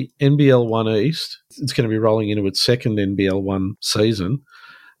the NBL 1 East. It's going to be rolling into its second NBL 1 season,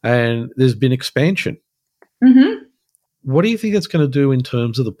 and there's been expansion. Mm-hmm. What do you think it's going to do in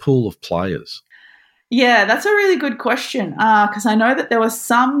terms of the pool of players? Yeah, that's a really good question because I know that there were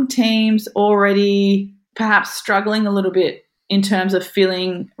some teams already perhaps struggling a little bit in terms of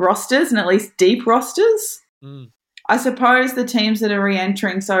filling rosters and at least deep rosters. I suppose the teams that are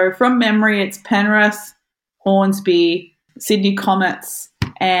re-entering, so from memory, it's Penrith, Hornsby, Sydney Comets,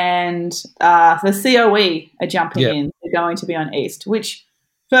 and the COE are jumping in. They're going to be on East, which,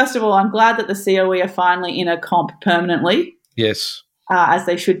 first of all, I'm glad that the COE are finally in a comp permanently. Yes. As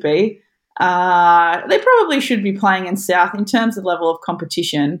they should be. They probably should be playing in South in terms of level of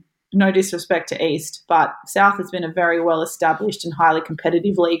competition. No disrespect to East, but South has been a very well-established and highly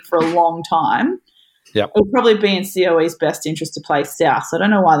competitive league for a long time. Yep. It would probably be in COE's best interest to play South, so I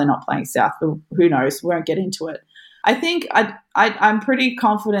don't know why they're not playing South, but who knows? We won't get into it. I think I'm pretty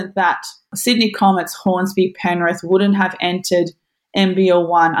confident that Sydney Comets, Hornsby, Penrith wouldn't have entered NBL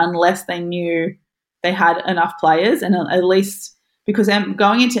 1 unless they knew they had enough players, and at least because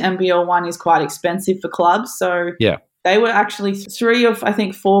going into NBL 1 is quite expensive for clubs. So they were actually 3 of, I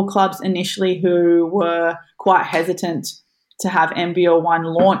think, 4 clubs initially who were quite hesitant to have NBL 1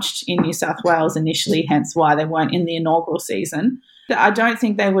 launched in New South Wales initially, hence why they weren't in the inaugural season. I don't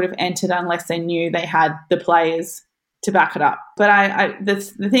think they would have entered unless they knew they had the players to back it up. But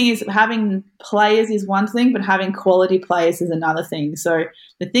the thing is, having players is one thing, but having quality players is another thing. So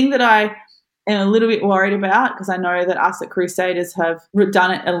the thing that I am a little bit worried about, because I know that us at Crusaders have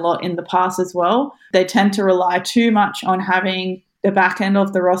done it a lot in the past as well, they tend to rely too much on having the back end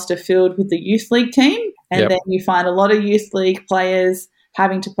of the roster filled with the youth league team. And then you find a lot of youth league players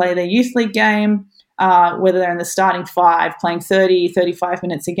having to play their youth league game, whether they're in the starting 5, playing 30, 35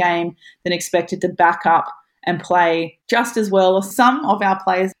 minutes a game, then expected to back up and play just as well. Some of our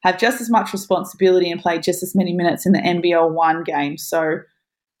players have just as much responsibility and play just as many minutes in the NBL 1 game. So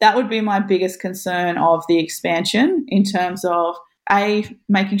that would be my biggest concern of the expansion in terms of, A,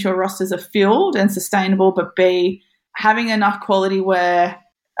 making sure rosters are filled and sustainable, but B, having enough quality where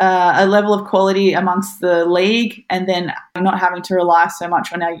a level of quality amongst the league and then not having to rely so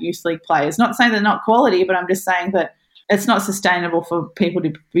much on our youth league players. Not saying they're not quality, but I'm just saying that it's not sustainable for people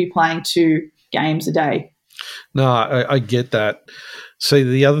to be playing 2 games a day. No, I get that. See,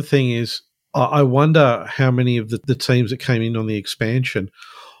 the other thing is I wonder how many of the teams that came in on the expansion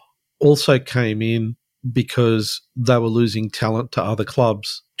also came in because they were losing talent to other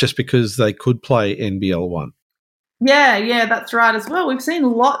clubs just because they could play NBL 1. Yeah, that's right as well. We've seen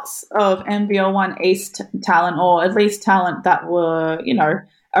lots of NBL 1 East talent, or at least talent that were,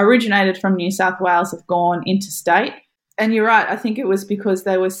 originated from New South Wales, have gone interstate. And you're right, I think it was because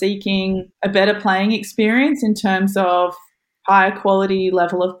they were seeking a better playing experience in terms of higher quality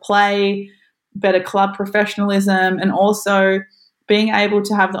level of play, better club professionalism, and also being able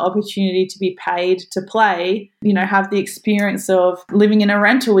to have the opportunity to be paid to play, have the experience of living in a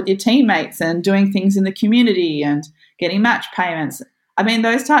rental with your teammates and doing things in the community and getting match payments. I mean,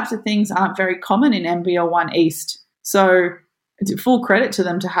 those types of things aren't very common in NBL 1 East. So full credit to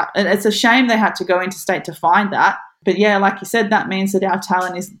them to have. It's a shame they had to go interstate to find that. But yeah, like you said, that means that our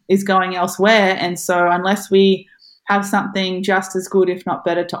talent is going elsewhere. And so unless we have something just as good, if not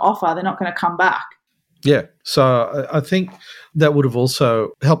better, to offer, they're not going to come back. Yeah, so I think that would have also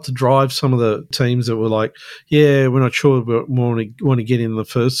helped to drive some of the teams that were like, yeah, we're not sure we want to get in the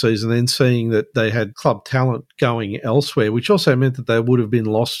first season, then seeing that they had club talent going elsewhere, which also meant that they would have been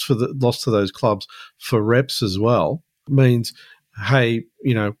lost to those clubs for reps as well, means, hey,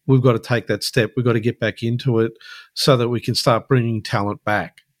 we've got to take that step. We've got to get back into it so that we can start bringing talent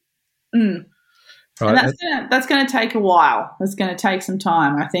back. Mm. Right? And that's going to take a while. It's going to take some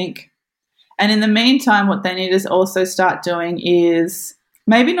time, I think. And in the meantime, what they need to also start doing is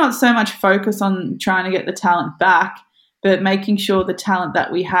maybe not so much focus on trying to get the talent back, but making sure the talent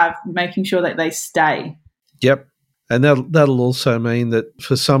that we have, making sure that they stay. Yep. And that'll also mean that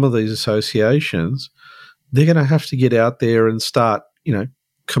for some of these associations, they're going to have to get out there and start,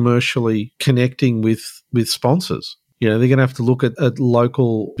 commercially connecting with sponsors. They're going to have to look at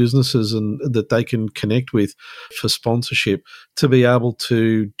local businesses and that they can connect with for sponsorship to be able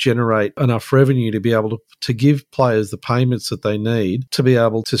to generate enough revenue to be able to give players the payments that they need to be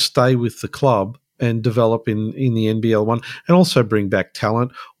able to stay with the club and develop in the NBL 1 and also bring back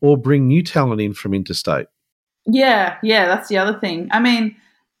talent or bring new talent in from interstate. Yeah, that's the other thing. I mean,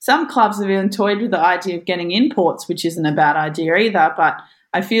 some clubs have been toyed with the idea of getting imports, which isn't a bad idea either, but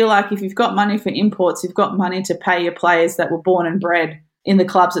I feel like if you've got money for imports, you've got money to pay your players that were born and bred in the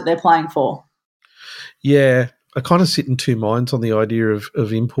clubs that they're playing for. Yeah, I kind of sit in two minds on the idea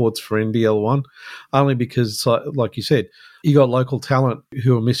of imports for NBL 1, only because, like you said, you got local talent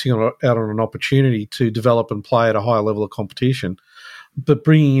who are missing out on an opportunity to develop and play at a higher level of competition. But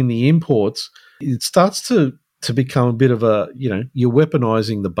bringing in the imports, it starts to become a bit of a, you're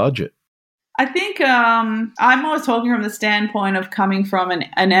weaponizing the budget. I think I'm more talking from the standpoint of coming from an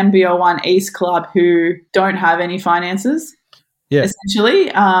NBL 1 East club who don't have any finances. Yeah.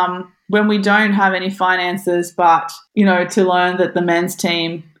 Essentially, when we don't have any finances, but, to learn that the men's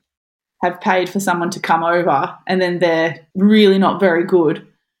team have paid for someone to come over and then they're really not very good,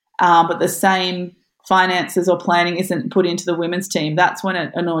 but the same finances or planning isn't put into the women's team, that's when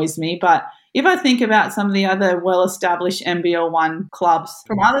it annoys me. But if I think about some of the other well-established NBL 1 clubs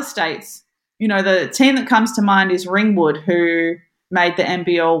from other states, the team that comes to mind is Ringwood, who made the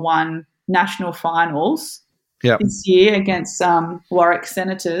NBL 1 national finals this year against Warwick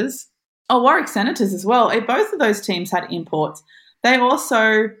Senators. Oh, Warwick Senators as well. Both of those teams had imports. They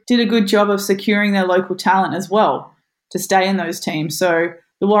also did a good job of securing their local talent as well to stay in those teams. So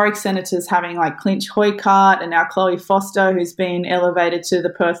the Warwick Senators having like Clinch Hoykart and now Chloe Foster, who's been elevated to the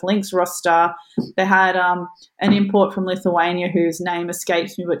Perth Lynx roster. They had an import from Lithuania whose name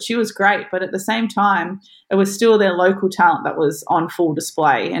escapes me, but she was great. But at the same time, it was still their local talent that was on full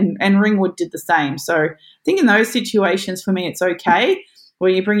display, and Ringwood did the same. So I think in those situations, for me, it's okay,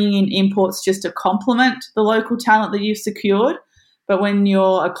 where you're bringing in imports just to complement the local talent that you've secured. But when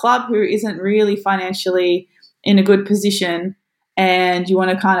you're a club who isn't really financially in a good position and you want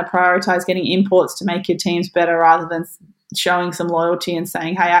to kind of prioritize getting imports to make your teams better rather than showing some loyalty and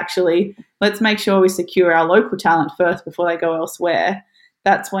saying, hey, actually, let's make sure we secure our local talent first before they go elsewhere,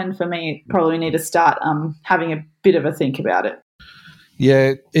 that's when, for me, probably need to start having a bit of a think about it.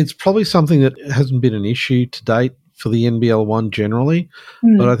 Yeah, it's probably something that hasn't been an issue to date for the NBL 1 generally,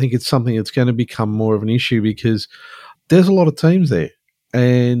 but I think it's something that's going to become more of an issue because there's a lot of teams there.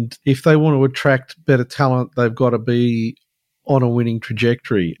 And if they want to attract better talent, they've got to be on a winning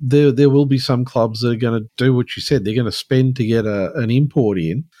trajectory. There will be some clubs that are going to do what you said. They're going to spend to get an import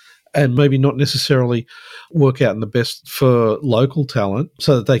in and maybe not necessarily work out in the best for local talent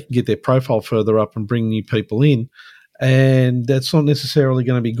so that they can get their profile further up and bring new people in. And that's not necessarily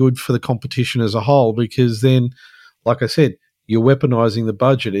going to be good for the competition as a whole because then, like I said, you're weaponizing the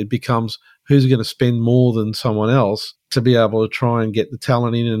budget. It becomes who's going to spend more than someone else to be able to try and get the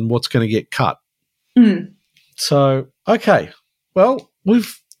talent in and what's going to get cut. So, okay. Well,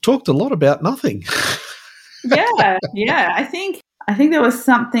 we've talked a lot about nothing. Yeah. I think there was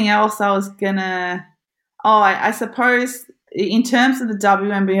something else I was going to – I suppose in terms of the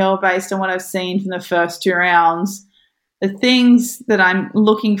WNBL, based on what I've seen from the first two rounds, the things that I'm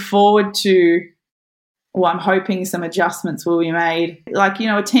looking forward to, I'm hoping some adjustments will be made. Like,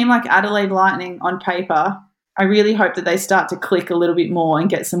 a team like Adelaide Lightning on paper, I really hope that they start to click a little bit more and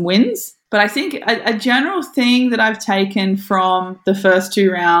get some wins. But I think a general thing that I've taken from the first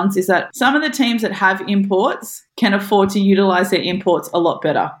two rounds is that some of the teams that have imports can afford to utilise their imports a lot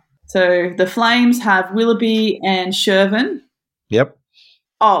better. So the Flames have Willoughby and Shervin. Yep.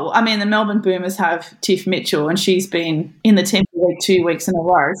 The Melbourne Boomers have Tiff Mitchell, and she's been in the team for 2 weeks in a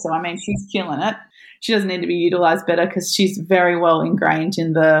row. So, she's killing it. She doesn't need to be utilised better because she's very well ingrained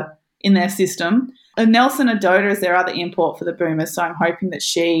in their system. And Nelson Adota is their other import for the Boomers, so I'm hoping that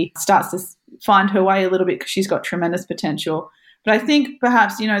she starts to find her way a little bit because she's got tremendous potential. But I think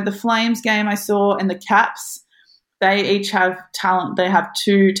perhaps, the Flames game I saw and the Caps, they each have talent. They have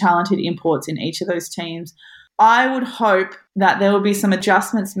two talented imports in each of those teams. I would hope that there will be some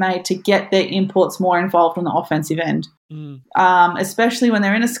adjustments made to get their imports more involved on the offensive end, especially when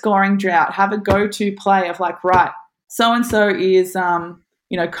they're in a scoring drought. Have a go-to play of like, right, so-and-so is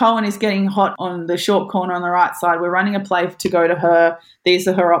Cohen is getting hot on the short corner on the right side. We're running a play to go to her. These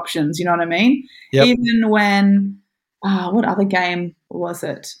are her options. You know what I mean? Yep. Even when, what other game was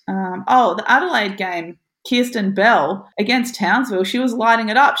it? The Adelaide game, Kirsten Bell against Townsville, she was lighting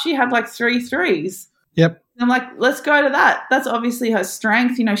it up. She had like 3 threes. Yep. I'm like, let's go to that. That's obviously her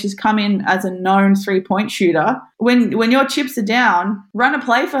strength. She's come in as a known 3-point shooter. When your chips are down, run a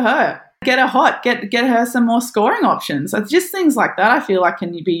play for her. Get her hot, get her some more scoring options. It's just things like that I feel like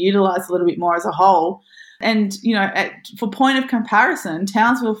can be utilised a little bit more as a whole. And, for point of comparison,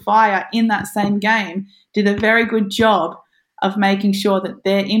 Townsville Fire in that same game did a very good job of making sure that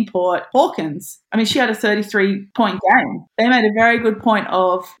their import, Hawkins, she had a 33-point game. They made a very good point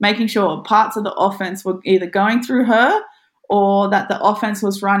of making sure parts of the offense were either going through her or that the offense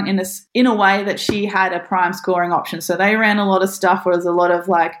was run in a way that she had a prime scoring option. So they ran a lot of stuff where it was a lot of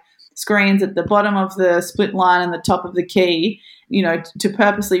like screens at the bottom of the split line and the top of the key, to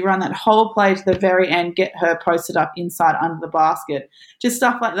purposely run that whole play to the very end, get her posted up inside under the basket. Just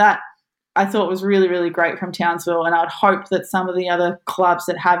stuff like that I thought was really, really great from Townsville, and I would hope that some of the other clubs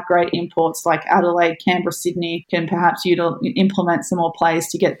that have great imports like Adelaide, Canberra, Sydney can perhaps implement some more plays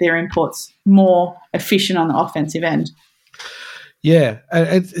to get their imports more efficient on the offensive end. Yeah,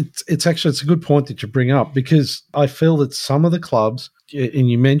 it's actually a good point that you bring up, because I feel that some of the clubs, and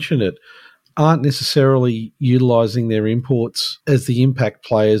you mentioned it, aren't necessarily utilising their imports as the impact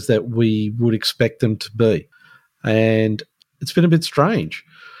players that we would expect them to be. And it's been a bit strange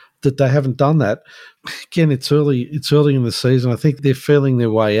that they haven't done that. Again, it's early in the season. I think they're feeling their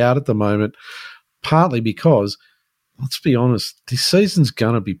way out at the moment, partly because, let's be honest, this season's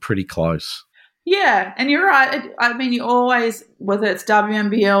going to be pretty close. Yeah, and you're right. I mean, you always, whether it's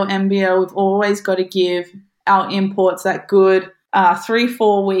WNBL, NBL, we've always got to give our imports that good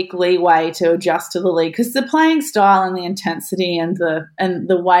 3-4 week leeway to adjust to the league, because the playing style and the intensity and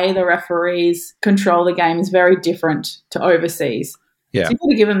the way the referees control the game is very different to overseas. Yeah. So you've got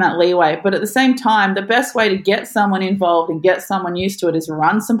to give them that leeway. But at the same time, the best way to get someone involved and get someone used to it is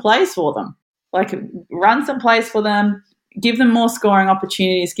run some plays for them. Like, run some plays for them, give them more scoring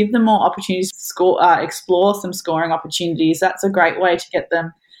opportunities, give them more opportunities to explore some scoring opportunities. That's a great way to get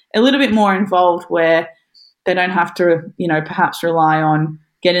them a little bit more involved, where they don't have to, perhaps rely on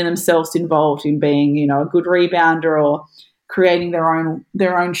getting themselves involved in being, a good rebounder or creating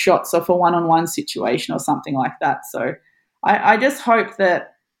their own shots off a one-on-one situation or something like that. So I just hope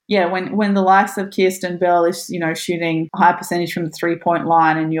that, when the likes of Kirsten Bell is, shooting a high percentage from the 3-point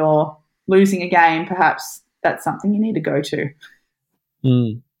line and you're losing a game, perhaps that's something you need to go to.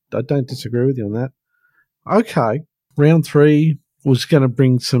 I don't disagree with you on that. Okay, round 3 was going to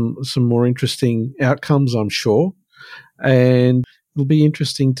bring some more interesting outcomes, I'm sure, and it'll be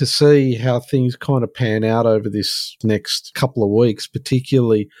interesting to see how things kind of pan out over this next couple of weeks,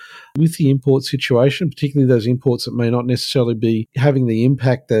 particularly with the import situation, particularly those imports that may not necessarily be having the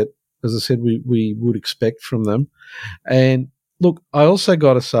impact that, as I said, we would expect from them. And look, I also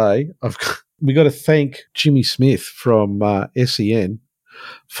got to say, we got to thank Jimmy Smith from SEN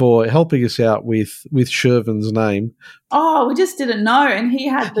for helping us out with Shervin's name. Oh, we just didn't know, and he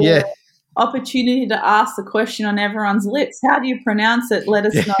had the opportunity to ask the question on everyone's lips. How do you pronounce it? Let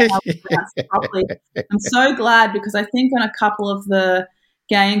us know how to pronounce it properly. I'm so glad, because I think on a couple of the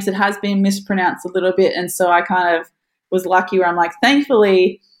games it has been mispronounced a little bit, and so I kind of was lucky where I'm like,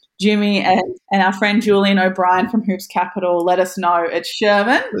 thankfully, Jimmy and our friend Julian O'Brien from Hoops Capital let us know it's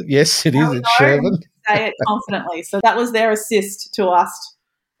Shervin. Yes, it is. It's Shervin. Say it confidently. So that was their assist to us.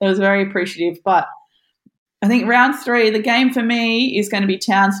 It was very appreciative. But I think round 3, the game for me is going to be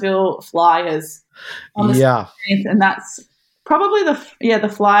Townsville Flyers on the 16th, and that's probably the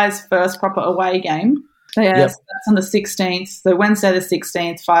Flyers' first proper away game. That's on the 16th, so Wednesday the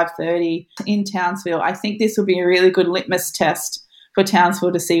 16th, 5:30 in Townsville. I think this will be a really good litmus test for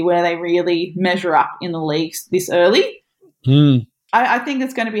Townsville to see where they really measure up in the leagues this early. I think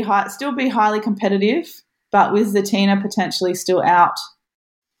it's going to be still be highly competitive, but with Zatina potentially still out,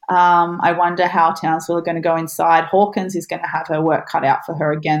 I wonder how Townsville are going to go inside. Hawkins is going to have her work cut out for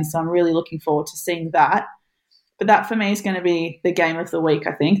her again, so I'm really looking forward to seeing that. But that for me is going to be the game of the week,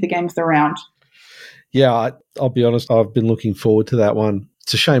 I think, the game of the round. Yeah, I'll be honest, I've been looking forward to that one.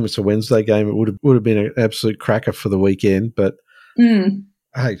 It's a shame it's a Wednesday game. It would have been an absolute cracker for the weekend, but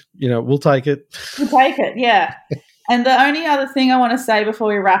hey, we'll take it. We'll take it, yeah. And the only other thing I want to say before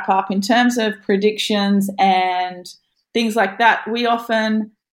we wrap up, in terms of predictions and things like that, we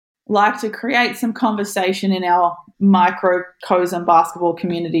often like to create some conversation in our microcosm basketball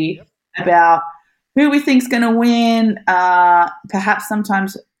community about who we think is going to win, perhaps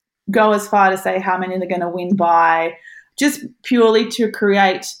sometimes go as far to say how many they're going to win by, just purely to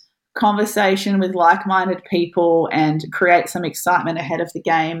create conversation with like-minded people and create some excitement ahead of the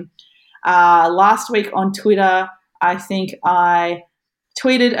game. Last week on Twitter, I think I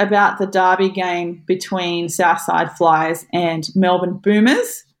tweeted about the derby game between Southside Flyers and Melbourne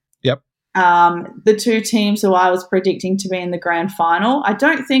Boomers. Yep. The two teams who I was predicting to be in the grand final. I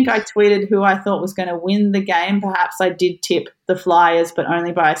don't think I tweeted who I thought was going to win the game. Perhaps I did tip the Flyers, but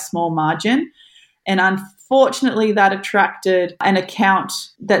only by a small margin. And unfortunately, that attracted an account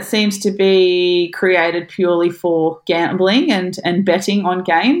that seems to be created purely for gambling and betting on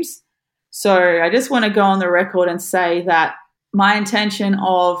games. So I just want to go on the record and say that my intention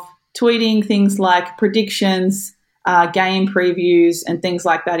of tweeting things like predictions, game previews and things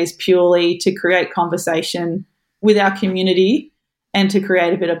like that is purely to create conversation with our community and to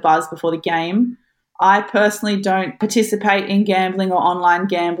create a bit of buzz before the game. I personally don't participate in gambling or online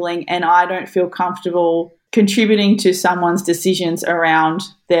gambling, and I don't feel comfortable contributing to someone's decisions around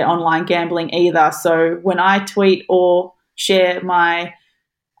their online gambling either. So when I tweet or share my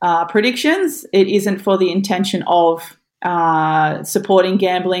predictions, it isn't for the intention of supporting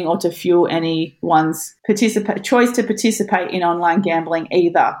gambling or to fuel anyone's choice to participate in online gambling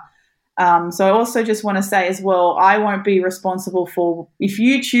either. So I also just want to say as well, I won't be responsible for if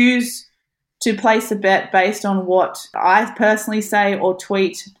you choose to place a bet based on what I personally say or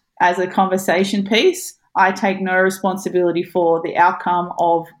tweet as a conversation piece. I take no responsibility for the outcome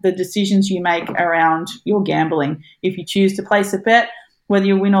of the decisions you make around your gambling. If you choose to place a bet, whether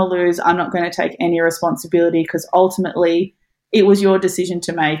you win or lose, I'm not going to take any responsibility because ultimately it was your decision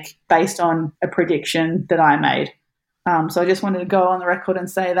to make based on a prediction that I made. So I just wanted to go on the record and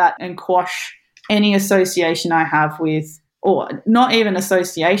say that and quash any association I have with, or not even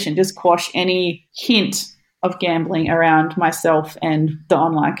association, just quash any hint of gambling around myself and the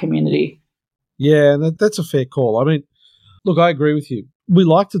online community. Yeah, that's a fair call. I mean, look, I agree with you. We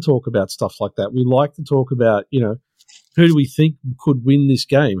like to talk about stuff like that. We like to talk about, who do we think could win this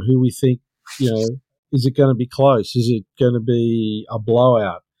game? Who we think, is it going to be close? Is it going to be a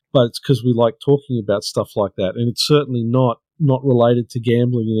blowout? But it's because we like talking about stuff like that. And it's certainly not related to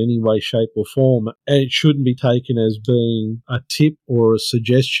gambling in any way, shape or form. And it shouldn't be taken as being a tip or a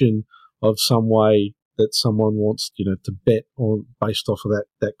suggestion of some way that someone wants, to bet on based off of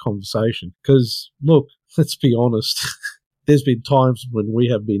that conversation. Because, look, let's be honest, there's been times when we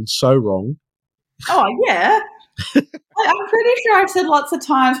have been so wrong. Oh, yeah. I'm pretty sure I've said lots of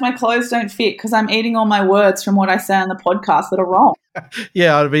times my clothes don't fit because I'm eating all my words from what I say on the podcast that are wrong.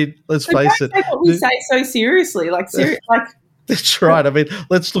 Yeah, I mean, let's face it. Don't take what we say so seriously. That's right. I mean,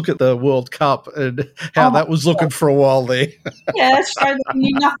 let's look at the World Cup and how that was looking for a while there. Yeah, it showed that you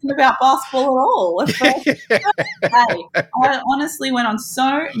knew nothing about basketball at all. I honestly went on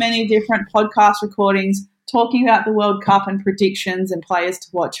so many different podcast recordings talking about the World Cup and predictions and players to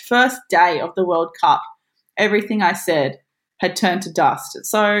watch. First day of the World Cup, everything I said had turned to dust.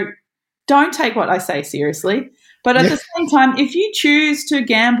 So don't take what I say seriously. But at the same time, if you choose to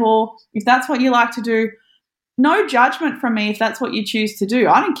gamble, if that's what you like to do, no judgment from me if that's what you choose to do.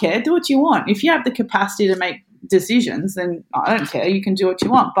 I don't care. Do what you want. If you have the capacity to make decisions, then I don't care. You can do what you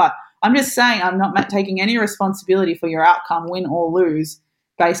want. But I'm just saying I'm not taking any responsibility for your outcome, win or lose,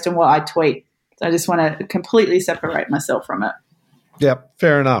 based on what I tweet. So I just want to completely separate myself from it. Yep,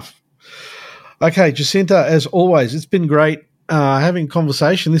 fair enough. Okay, Jacinta, as always, it's been great having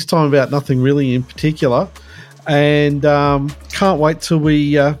conversation, this time about nothing really in particular. And can't wait till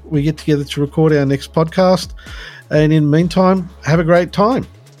we get together to record our next podcast. And in the meantime, have a great time.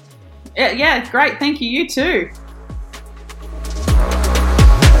 Yeah, it's great. Thank you. You too.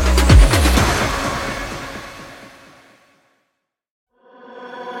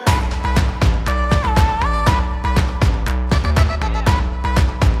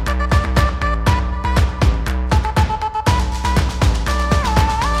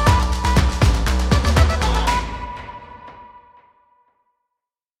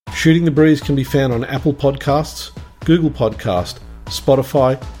 Shooting the Breeze can be found on Apple Podcasts, Google Podcast,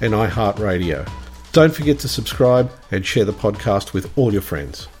 Spotify, and iHeartRadio. Don't forget to subscribe and share the podcast with all your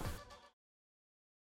friends.